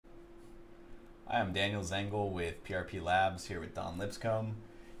Hi, I'm Daniel Zengel with PRP Labs here with Dawn Lipscomb,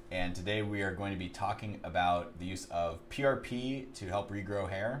 and today we are going to be talking about the use of PRP to help regrow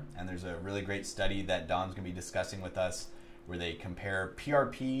hair. And there's a really great study that Dawn's going to be discussing with us where they compare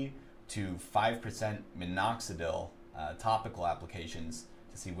PRP to 5% Minoxidil topical applications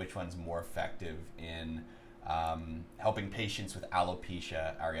to see which one's more effective in helping patients with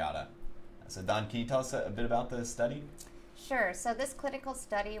Alopecia Areata. So Dawn, can you tell us a bit about the study? Sure. So this clinical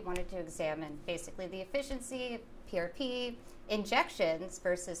study wanted to examine basically the efficiency of PRP injections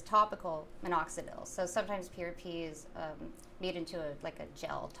versus topical minoxidil. So sometimes PRP is made into a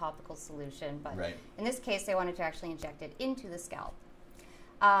gel topical solution, but in this case they wanted to actually inject it into the scalp.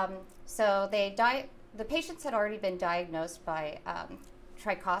 So the patients had already been diagnosed by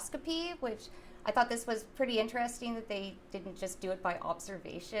trichoscopy, which I thought this was pretty interesting that they didn't just do it by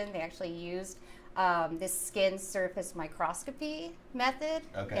observation. They actually used this skin surface microscopy method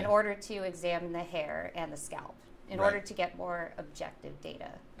in order to examine the hair and the scalp in order to get more objective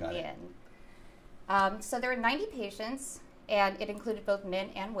data in the end. So there were 90 patients, and it included both men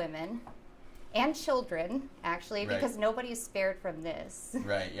and women and children, actually, because nobody is spared from this.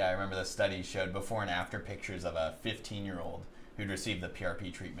 Right, yeah, I remember the study showed before and after pictures of a 15-year-old who'd received the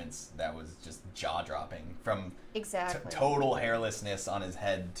PRP treatments that was just jaw-dropping, from total hairlessness on his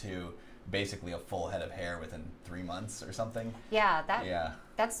head to basically a full head of hair within 3 months or something. Yeah,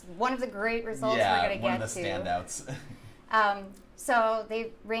 that's one of the great results we're going to get to. Yeah, one of the standouts. So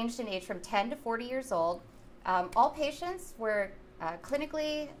they ranged in age from 10 to 40 years old. All patients were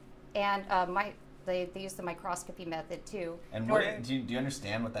clinically, and they used the microscopy method too. And do you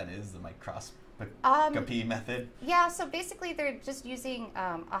understand what that is, the microscopy method? Yeah, so basically they're just using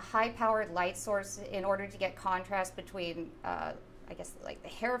a high-powered light source in order to get contrast between I guess like the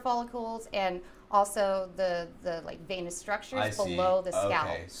hair follicles and also the venous structures below the scalp.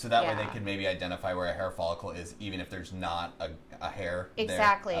 Okay, so that way they can maybe identify where a hair follicle is even if there's not a hair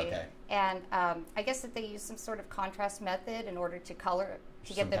Exactly. there. Okay. And I guess that they use some sort of contrast method in order to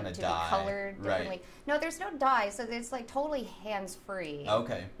get them to be colored differently. No, there's no dye, so it's like totally hands-free.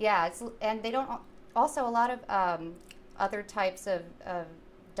 Okay. Yeah, and they don't. Also, a lot of other types of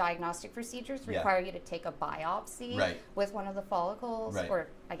diagnostic procedures require you to take a biopsy with one of the follicles, or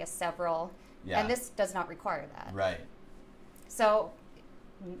I guess several, and this does not require that. Right. So,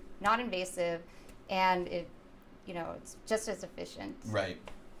 not invasive, and it's just as efficient. Right.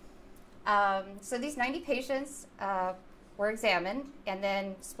 So these 90 patients were examined and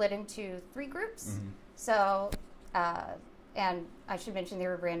then split into 3 groups. Mm-hmm. So, and I should mention they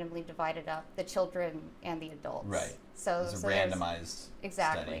were randomly divided up, the children and the adults. Right. So it's a randomized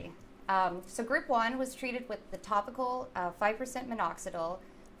study. So group 1 was treated with the topical 5% minoxidil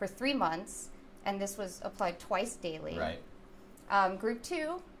for 3 months, and this was applied twice daily. Right. Group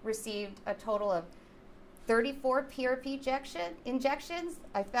 2 received a total of 34 PRP injections.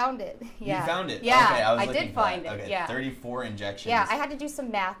 I found it. Yeah. You found it? Yeah, okay, I did find it. Okay, yeah. 34 injections. Yeah, I had to do some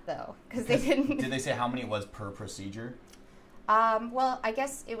math though, because they didn't. Did they say how many it was per procedure? Well, I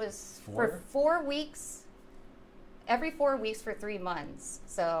guess it was for 4 weeks. Every 4 weeks for 3 months.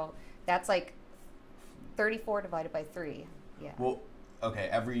 So that's like 34 divided by 3. Yeah. Well, okay,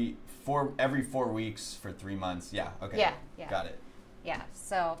 every 4 weeks for 3 months. Yeah. Okay. Yeah. Got it. Yeah.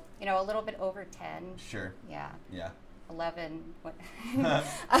 So, a little bit over 10. Sure. Yeah. Yeah. 11.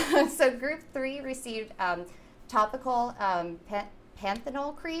 So group 3 received topical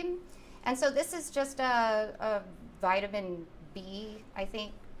panthenol cream. And so this is just a vitamin B, I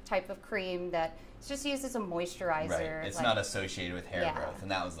think, type of cream that it's just used as a moisturizer. Right. It's not associated with hair growth, and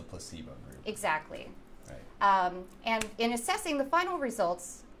that was the placebo group. Exactly. Right. And in assessing the final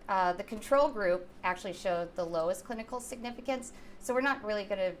results, the control group actually showed the lowest clinical significance, so we're not really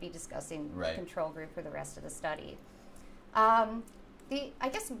going to be discussing the control group for the rest of the study. I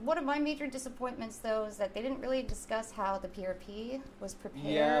guess one of my major disappointments, though, is that they didn't really discuss how the PRP was prepared.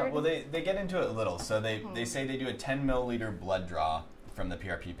 Yeah, well, they get into it a little. So they say they do a 10 milliliter blood draw from the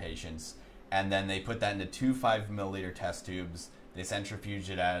PRP patients, and then they put that into 2 5-milliliter test tubes. They centrifuge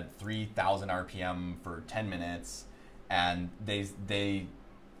it at 3,000 RPM for 10 minutes, and they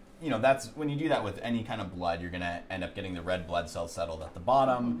that's when you do that with any kind of blood, you're going to end up getting the red blood cells settled at the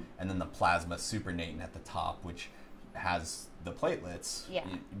bottom, and then the plasma supernatant at the top, which has the platelets. Yeah.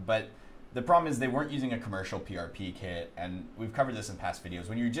 But the problem is they weren't using a commercial PRP kit, and we've covered this in past videos.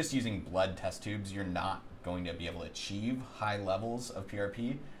 When you're just using blood test tubes, you're not going to be able to achieve high levels of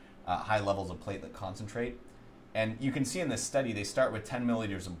PRP, high levels of platelet concentrate. And you can see in this study, they start with 10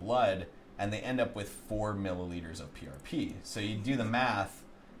 milliliters of blood, and they end up with 4 milliliters of PRP. So you do the math,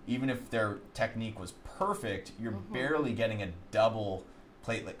 even if their technique was perfect, you're barely getting a double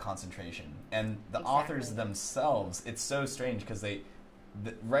platelet concentration. And the authors themselves, it's so strange because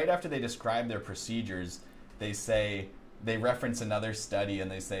right after they describe their procedures, they reference another study and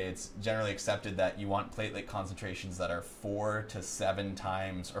they say it's generally accepted that you want platelet concentrations that are 4 to 7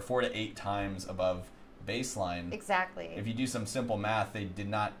 times or 4 to 8 times above baseline. Exactly. If you do some simple math, they did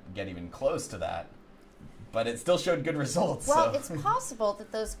not get even close to that. But it still showed good results. Well, it's possible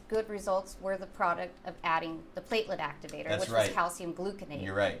that those good results were the product of adding the platelet activator, which was calcium gluconate.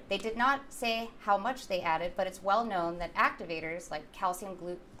 You're right. They did not say how much they added, but it's well known that activators like calcium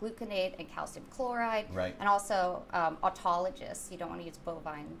gluconate and calcium chloride, and also autologous, you don't want to use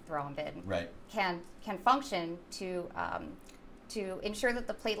bovine thrombin, can function to ensure that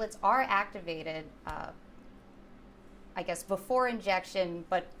the platelets are activated, I guess, before injection,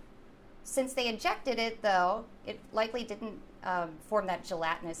 but since they injected it, though, it likely didn't form that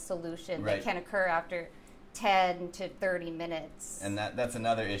gelatinous solution that can occur after 10 to 30 minutes. And that's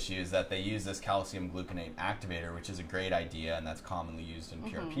another issue, is that they use this calcium gluconate activator, which is a great idea, and that's commonly used in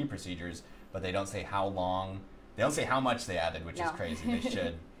PRP procedures, but they don't say how long, they don't say how much they added, which is crazy. They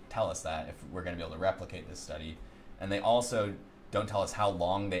should tell us that if we're going to be able to replicate this study. And they also don't tell us how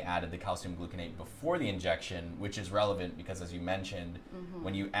long they added the calcium gluconate before the injection, which is relevant because, as you mentioned,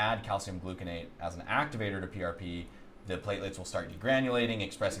 when you add calcium gluconate as an activator to PRP, the platelets will start degranulating,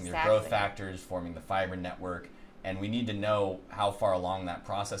 expressing their growth factors, forming the fibrin network, and we need to know how far along that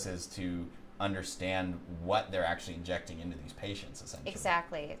process is to understand what they're actually injecting into these patients, essentially.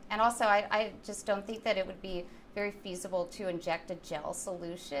 Exactly. And also, I just don't think that it would be very feasible to inject a gel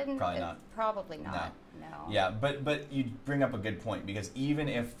solution. Probably not. Probably not. No. Yeah, but you bring up a good point, because even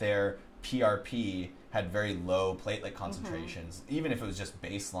if their PRP had very low platelet concentrations, even if it was just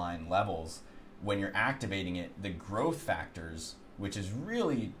baseline levels, when you're activating it, the growth factors, which is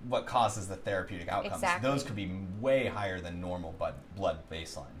really what causes the therapeutic outcomes, those could be way higher than normal blood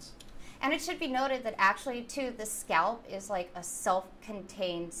baselines. And it should be noted that actually, too, the scalp is like a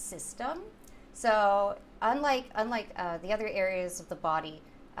self-contained system. So unlike the other areas of the body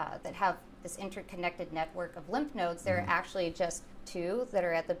that have this interconnected network of lymph nodes, there are actually just 2 that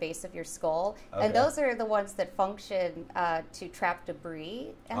are at the base of your skull. And those are the ones that function to trap debris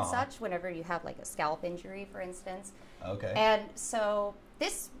and such whenever you have like a scalp injury, for instance. And so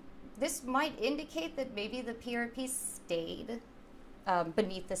this might indicate that maybe the PRP stayed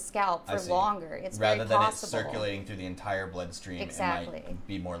beneath the scalp for longer. It's rather very than possible. it circulating through the entire bloodstream. It might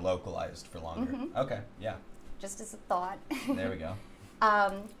be more localized for longer. Okay, yeah. Just as a thought. There we go.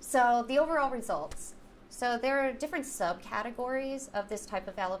 So the overall results. So there are different subcategories of this type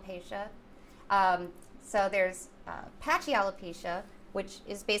of alopecia. So there's patchy alopecia, which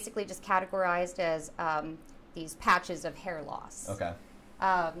is basically just categorized as these patches of hair loss.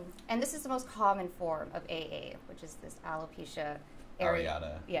 And this is the most common form of AA, which is this alopecia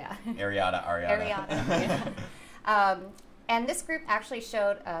areata. Areata. And this group actually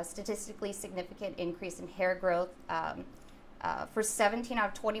showed a statistically significant increase in hair growth for 17 out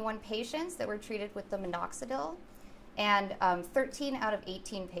of 21 patients that were treated with the minoxidil, and 13 out of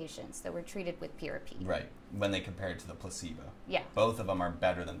 18 patients that were treated with PRP. Right, when they compared to the placebo. Yeah. Both of them are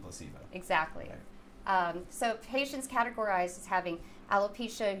better than placebo. Exactly. So patients categorized as having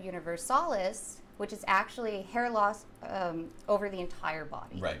alopecia universalis, which is actually hair loss over the entire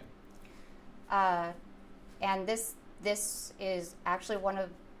body. Right. And this is actually one of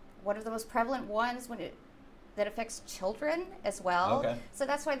the most prevalent ones that affects children as well. So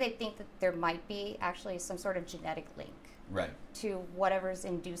that's why they think that there might be actually some sort of genetic link to whatever's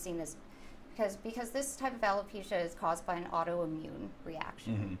inducing this, because this type of alopecia is caused by an autoimmune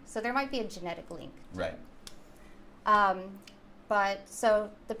reaction. So there might be a genetic link. Right. But so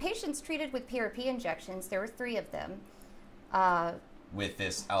the patients treated with PRP injections, there were 3 of them. With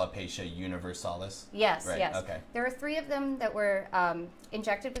this alopecia universalis? Yes, yes. There were 3 of them that were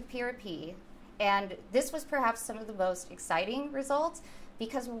injected with PRP. And this was perhaps some of the most exciting results,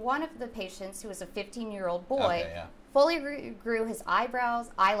 because one of the patients, who was a 15-year-old boy, fully grew his eyebrows,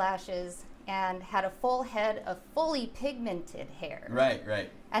 eyelashes, and had a full head of fully pigmented hair. Right,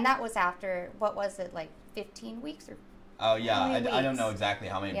 right. And that was after, what was it, like 15 weeks or? Oh yeah, I don't know exactly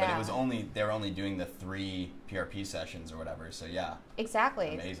how many, but it was they were only doing the 3 PRP sessions or whatever. So yeah.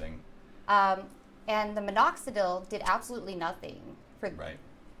 Exactly. Amazing. And the minoxidil did absolutely nothing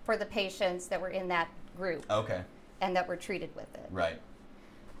for the patients that were in that group. And that were treated with it. Right.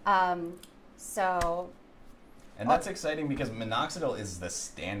 So. And that's exciting, because minoxidil is the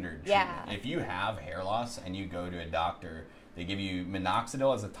standard treatment. If you have hair loss and you go to a doctor, they give you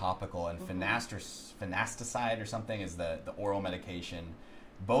minoxidil as a topical, and finasteride or something is the oral medication.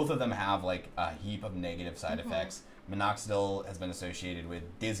 Both of them have like a heap of negative side effects. minoxidil has been associated with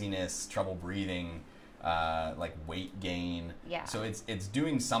dizziness, trouble breathing, like weight gain. Yeah. So it's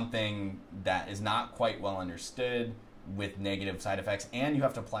doing something that is not quite well understood with negative side effects, and you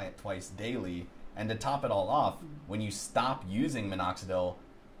have to apply it twice daily. And to top it all off, when you stop using minoxidil,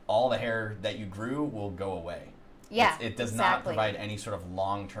 all the hair that you grew will go away. Yeah, it does not provide any sort of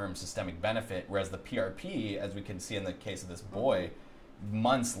long-term systemic benefit, whereas the PRP, as we can see in the case of this boy,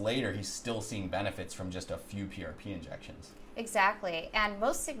 months later, he's still seeing benefits from just a few PRP injections. Exactly. And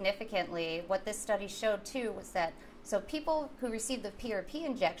most significantly, what this study showed too was that people who received the PRP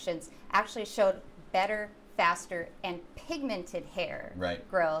injections actually showed better, faster, and pigmented hair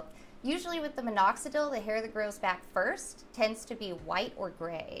growth. Usually with the minoxidil, the hair that grows back first tends to be white or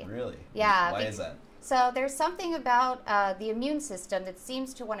gray. Really? Yeah. Why is that? So there's something about the immune system that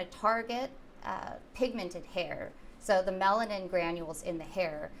seems to want to target pigmented hair. So the melanin granules in the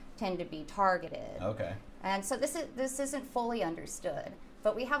hair tend to be targeted. Okay. And so this isn't fully understood,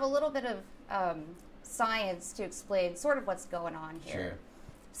 but we have a little bit of science to explain sort of what's going on here. Sure.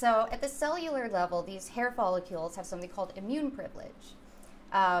 So at the cellular level, these hair follicles have something called immune privilege.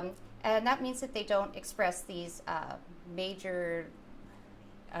 And that means that they don't express these major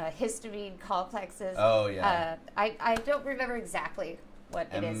histamine complexes. Oh, yeah. I don't remember exactly what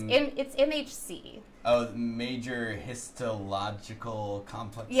it is. It's MHC. Oh, major histological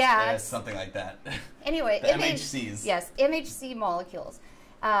complex. Yeah. Something like that. Anyway. The MHCs. Yes, MHC molecules.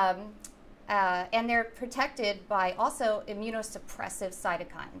 And they're protected by also immunosuppressive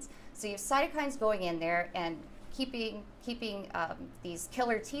cytokines. So you have cytokines going in there and keeping these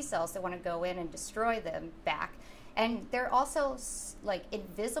killer T cells that want to go in and destroy them back. And they're also like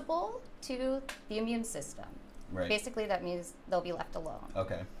invisible to the immune system. Right. Basically, that means they'll be left alone.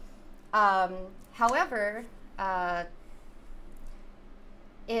 Okay. However,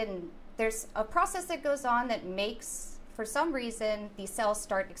 there's a process that goes on that makes, for some reason, these cells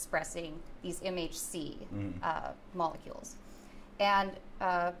start expressing these MHC molecules. And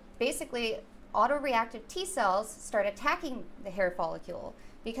basically, autoreactive T cells start attacking the hair follicle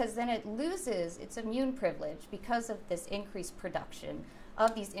because then it loses its immune privilege because of this increased production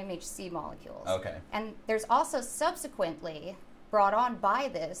of these MHC molecules. Okay. And there's also subsequently, brought on by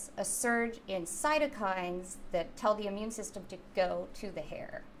this, a surge in cytokines that tell the immune system to go to the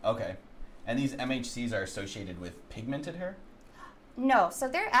hair. Okay. And these MHCs are associated with pigmented hair? No, so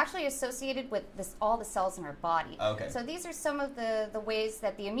they're actually associated with all the cells in our body. Okay. So these are some of the ways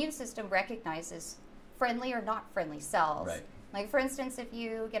that the immune system recognizes friendly or not friendly cells. Right. Like, for instance, if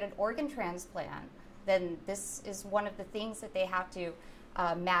you get an organ transplant, then this is one of the things that they have to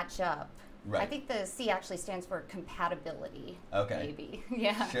match up. Right. I think the C actually stands for compatibility. Okay. Maybe.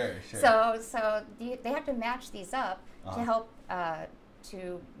 Yeah. Sure. So they have to match these up to help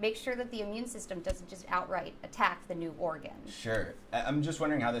to make sure that the immune system doesn't just outright attack the new organ. Sure. I'm just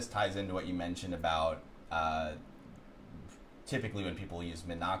wondering how this ties into what you mentioned about typically when people use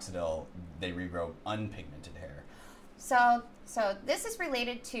minoxidil, they regrow unpigmented hair. So this is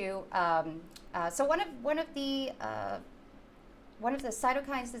related to so one of the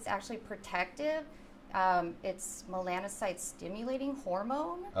cytokines that's actually protective. It's melanocyte stimulating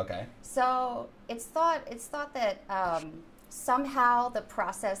hormone. Okay. So it's thought that somehow the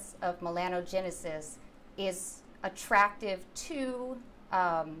process of melanogenesis is attractive to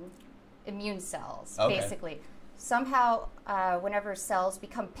immune cells. Okay. Basically. Somehow, whenever cells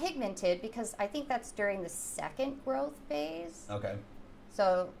become pigmented, because I think that's during the second growth phase. Okay.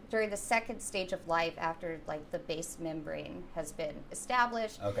 So during the second stage of life, after like the base membrane has been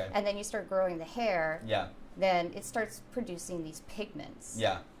established, Okay. and then you start growing the hair, Yeah. then it starts producing these pigments.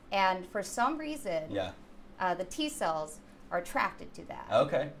 Yeah. And for some reason, Yeah. The T cells are attracted to that.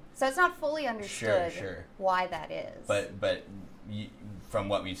 Okay. So it's not fully understood Sure. why that is. But from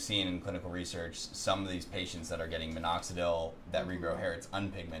what we've seen in clinical research, some of these patients that are getting minoxidil that regrow hair, it's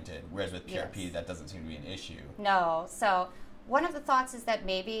unpigmented, whereas with PRP, Yes. that doesn't seem to be an issue. No. So one of the thoughts is that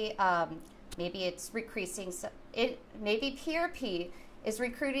maybe it's decreasing. Maybe PRP is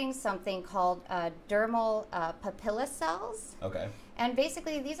recruiting something called dermal papilla cells. Okay. And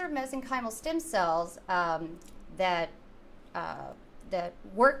basically, these are mesenchymal stem cells that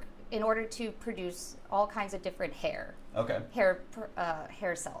work in order to produce all kinds of different hair. Okay.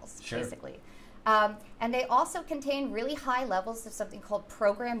 Hair cells, Sure. basically. And they also contain really high levels of something called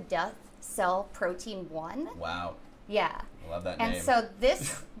programmed death cell protein 1. Wow. Yeah. I love that And name. so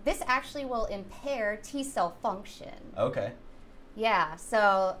this actually will impair T cell function. Okay. Yeah,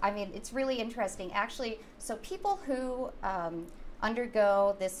 so I mean, it's really interesting. Actually, so people who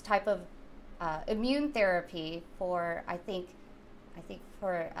undergo this type of immune therapy for, I think, I think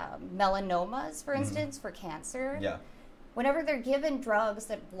for melanomas, for instance, for cancer. Yeah. Whenever they're given drugs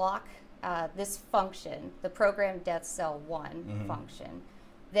that block this function, the programmed death cell 1 function,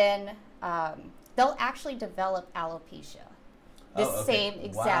 then they'll actually develop alopecia. This same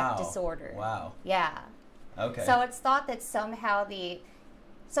exact disorder. Wow. Yeah. Okay. So it's thought that somehow the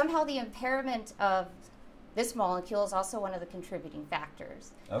impairment of this molecule is also one of the contributing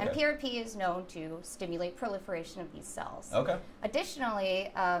factors. Okay. And PRP is known to stimulate proliferation of these cells. Okay.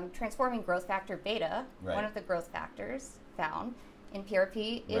 Additionally, transforming growth factor beta, one of the growth factors found in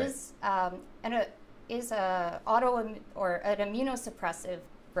PRP, is an immunosuppressive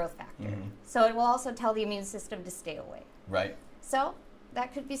growth factor. So it will also tell the immune system to stay away. Right. So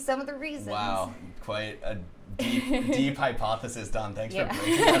that could be some of the reasons. Wow, quite a deep hypothesis, Dawn. Thanks for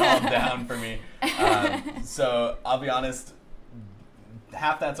breaking that all down for me. So I'll be honest,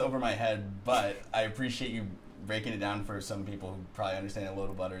 half that's over my head, but I appreciate you breaking it down for some people who probably understand it a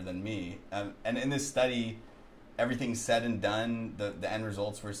little better than me. And in this study, everything said and done, the end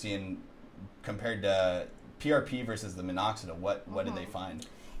results we're seeing compared to PRP versus the minoxidil, what did they find?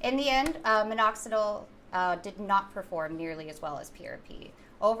 In the end, minoxidil did not perform nearly as well as PRP.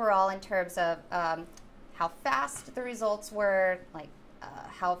 Overall, in terms of how fast the results were, like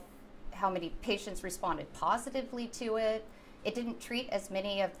how many patients responded positively to it, it didn't treat as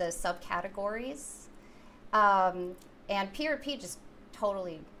many of the subcategories, and PRP just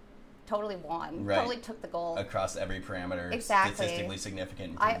totally won. Right. Totally took the gold. Across every parameter, exactly. Statistically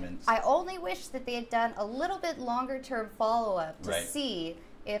significant improvements. I only wish that they had done a little bit longer term follow-up to see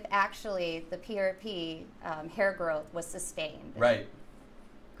if actually the PRP hair growth was sustained. Right.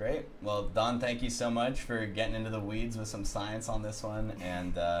 Great. Well, Dawn, thank you so much for getting into the weeds with some science on this one.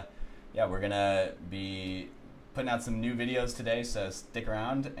 And yeah, we're going to be putting out some new videos today, so stick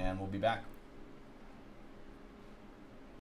around and we'll be back.